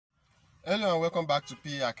Hello and welcome back to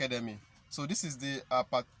PA Academy. So this is the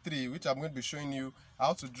part 3, which I'm going to be showing you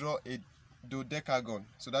how to draw a dodecagon.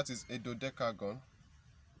 So that is a dodecagon.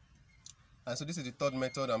 And so this is the third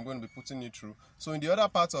method I'm going to be putting you through. So in the other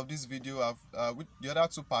parts of this video, with the other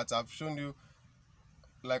two parts, I've shown you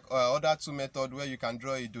like other two methods where you can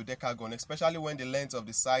draw a dodecagon, especially when the length of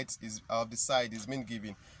the side is being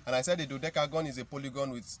given. And I said a dodecagon is a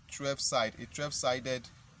polygon with 12 sides, a 12-sided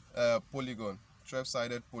polygon,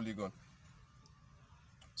 12-sided polygon.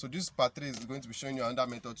 So this part 3 is going to be showing you another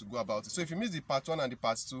method to go about it. So if you missed the part 1 and the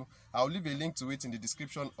part 2, I'll leave a link to it in the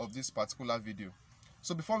description of this particular video.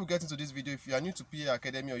 So before we get into this video, if you are new to PA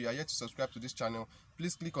Academy or you are yet to subscribe to this channel,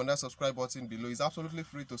 please click on that subscribe button below. It's absolutely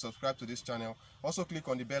free to subscribe to this channel. Also click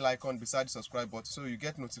on the bell icon beside the subscribe button so you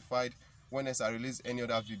get notified when I release any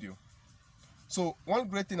other video. So one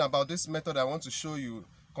great thing about this method I want to show you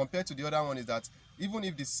compared to the other one is that even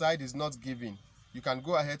if the side is not given, you can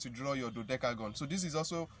go ahead to draw your dodecagon. So this is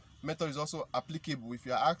also method is also applicable if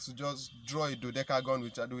you are asked to just draw a dodecagon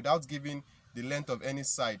without giving the length of any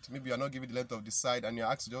side. Maybe you are not giving the length of the side and you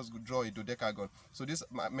are asked to just draw a dodecagon. So this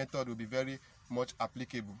method will be very much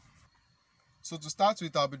applicable. So to start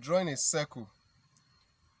with, I'll be drawing a circle.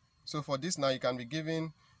 So for this now, you can be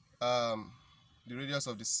given the radius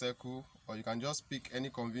of the circle, or you can just pick any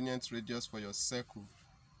convenient radius for your circle.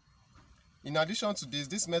 In addition to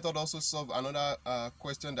this method also solves another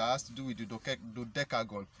question that has to do with the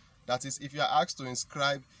dodecagon. That is, if you are asked to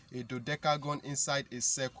inscribe a dodecagon inside a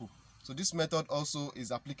circle. So this method also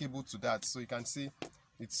is applicable to that. So you can see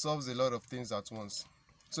it solves a lot of things at once.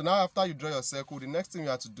 So now after you draw your circle, the next thing you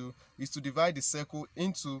have to do is to divide the circle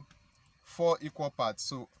into 4 equal parts.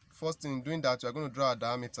 So first in doing that, you are going to draw a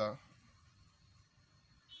diameter.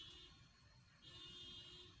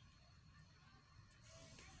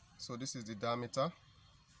 So this is the diameter.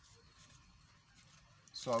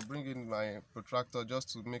 So I'll bring in my protractor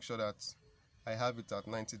just to make sure that I have it at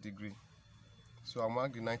 90 degrees. So I'll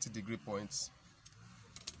mark the 90-degree points.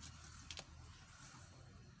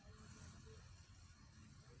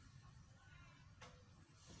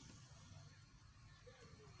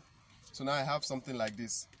 So now I have something like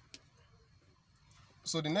this.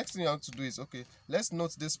 So the next thing you have to do is, okay, let's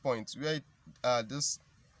note this point where these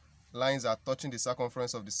lines are touching the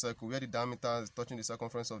circumference of the circle, where the diameter is touching the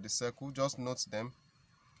circumference of the circle. Just note them.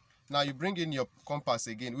 Now you bring in your compass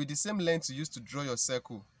again with the same length you used to draw your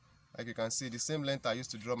circle. Like you can see, the same length I used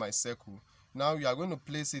to draw my circle. Now you are going to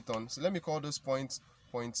place it on. So let me call those points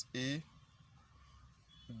point A,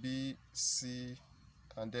 B, C,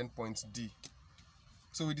 and then point D.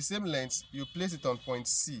 So with the same length, you place it on point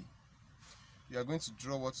C. You are going to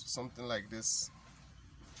draw something like this.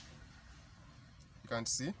 You can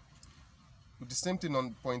see. With the same thing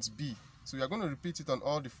on point B. So we are going to repeat it on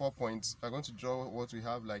all the 4 points. We are going to draw what we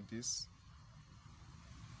have like this.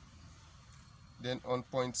 Then on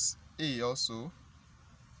point A also,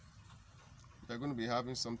 we are going to be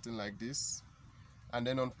having something like this. And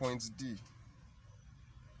then on point D.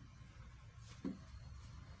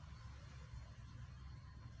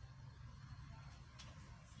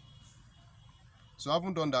 So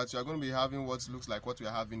having done that, you are going to be having what looks like what we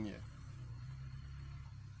are having here.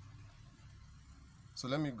 So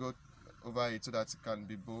let me go over it so that it can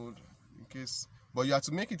be bold in case, but you have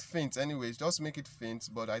to make it faint anyways. Just make it faint,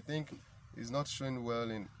 but I think it's not showing well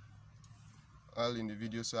in the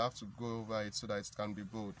video, so I have to go over it so that it can be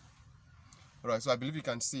bold. Alright, so I believe you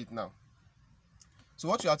can see it now. So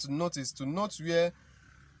what you have to note is to note where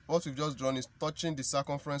what we've just drawn is touching the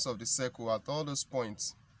circumference of the circle at all those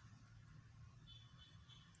points.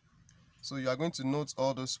 So you are going to note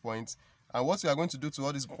all those points, and what we are going to do to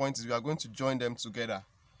all these points is we are going to join them together.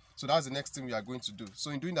 So that's the next thing we are going to do.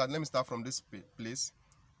 So in doing that, let me start from this place.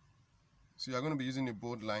 So you are going to be using a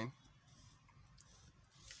bold line.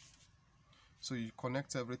 So you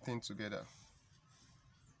connect everything together.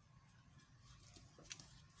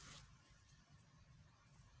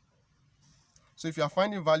 So if you are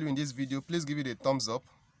finding value in this video, please give it a thumbs up.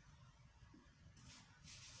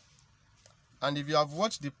 And if you have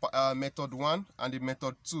watched the method 1 and the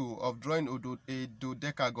method 2 of drawing a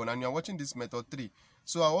dodecagon, and you are watching this method 3,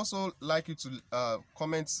 so I also like you to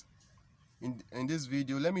comment in this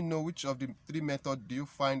video. Let me know which of the 3 methods do you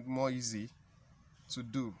find more easy to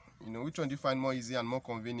do. You know, which one do you find more easy and more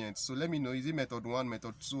convenient? So let me know, is it method 1,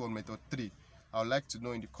 method 2, or method 3? I would like to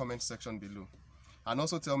know in the comment section below. And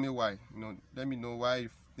also tell me why. You know, let me know why you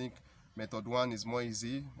think method 1 is more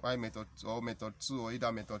easy, why method 2, or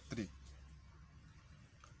either method 3.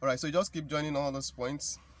 Alright, so you just keep joining all those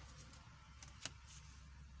points.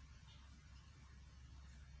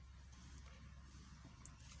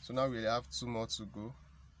 So now we have 2 more to go.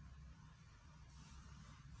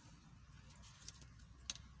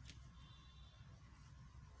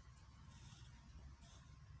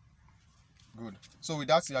 Good. So with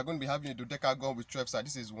that, you are going to be having a dodecagon with 12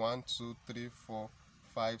 sides. This is 1, 2, 3, 4,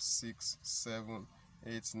 5, 6, 7,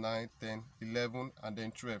 8, 9, 10, 11, and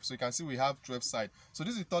then 12. So you can see we have 12 sides. So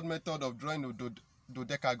this is the third method of drawing a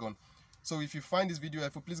dodecagon. So if you find this video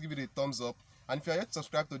helpful, please give it a thumbs up. And if you are yet to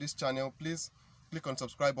subscribe to this channel, please click on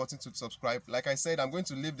subscribe button to subscribe. Like I said, I'm going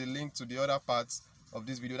to leave the link to the other parts of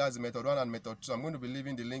this video. That's the method 1 and method 2. I'm going to be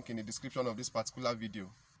leaving the link in the description of this particular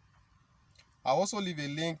video. I'll also leave a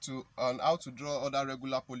link to on how to draw other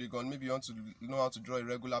regular polygon. Maybe you want to know how to draw a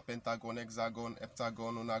regular pentagon, hexagon,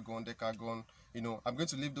 heptagon, nonagon, decagon. I'm going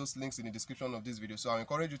to leave those links in the description of this video. So I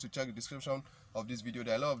encourage you to check the description of this video.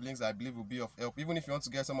 There are a lot of links I believe will be of help. Even if you want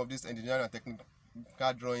to get some of these engineering and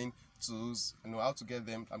technical drawing tools, how to get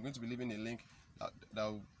them, I'm going to be leaving a link that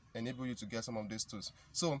will enable you to get some of these tools.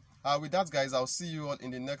 So with that, guys, I'll see you all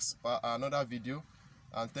in the next another video,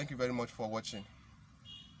 and thank you very much for watching.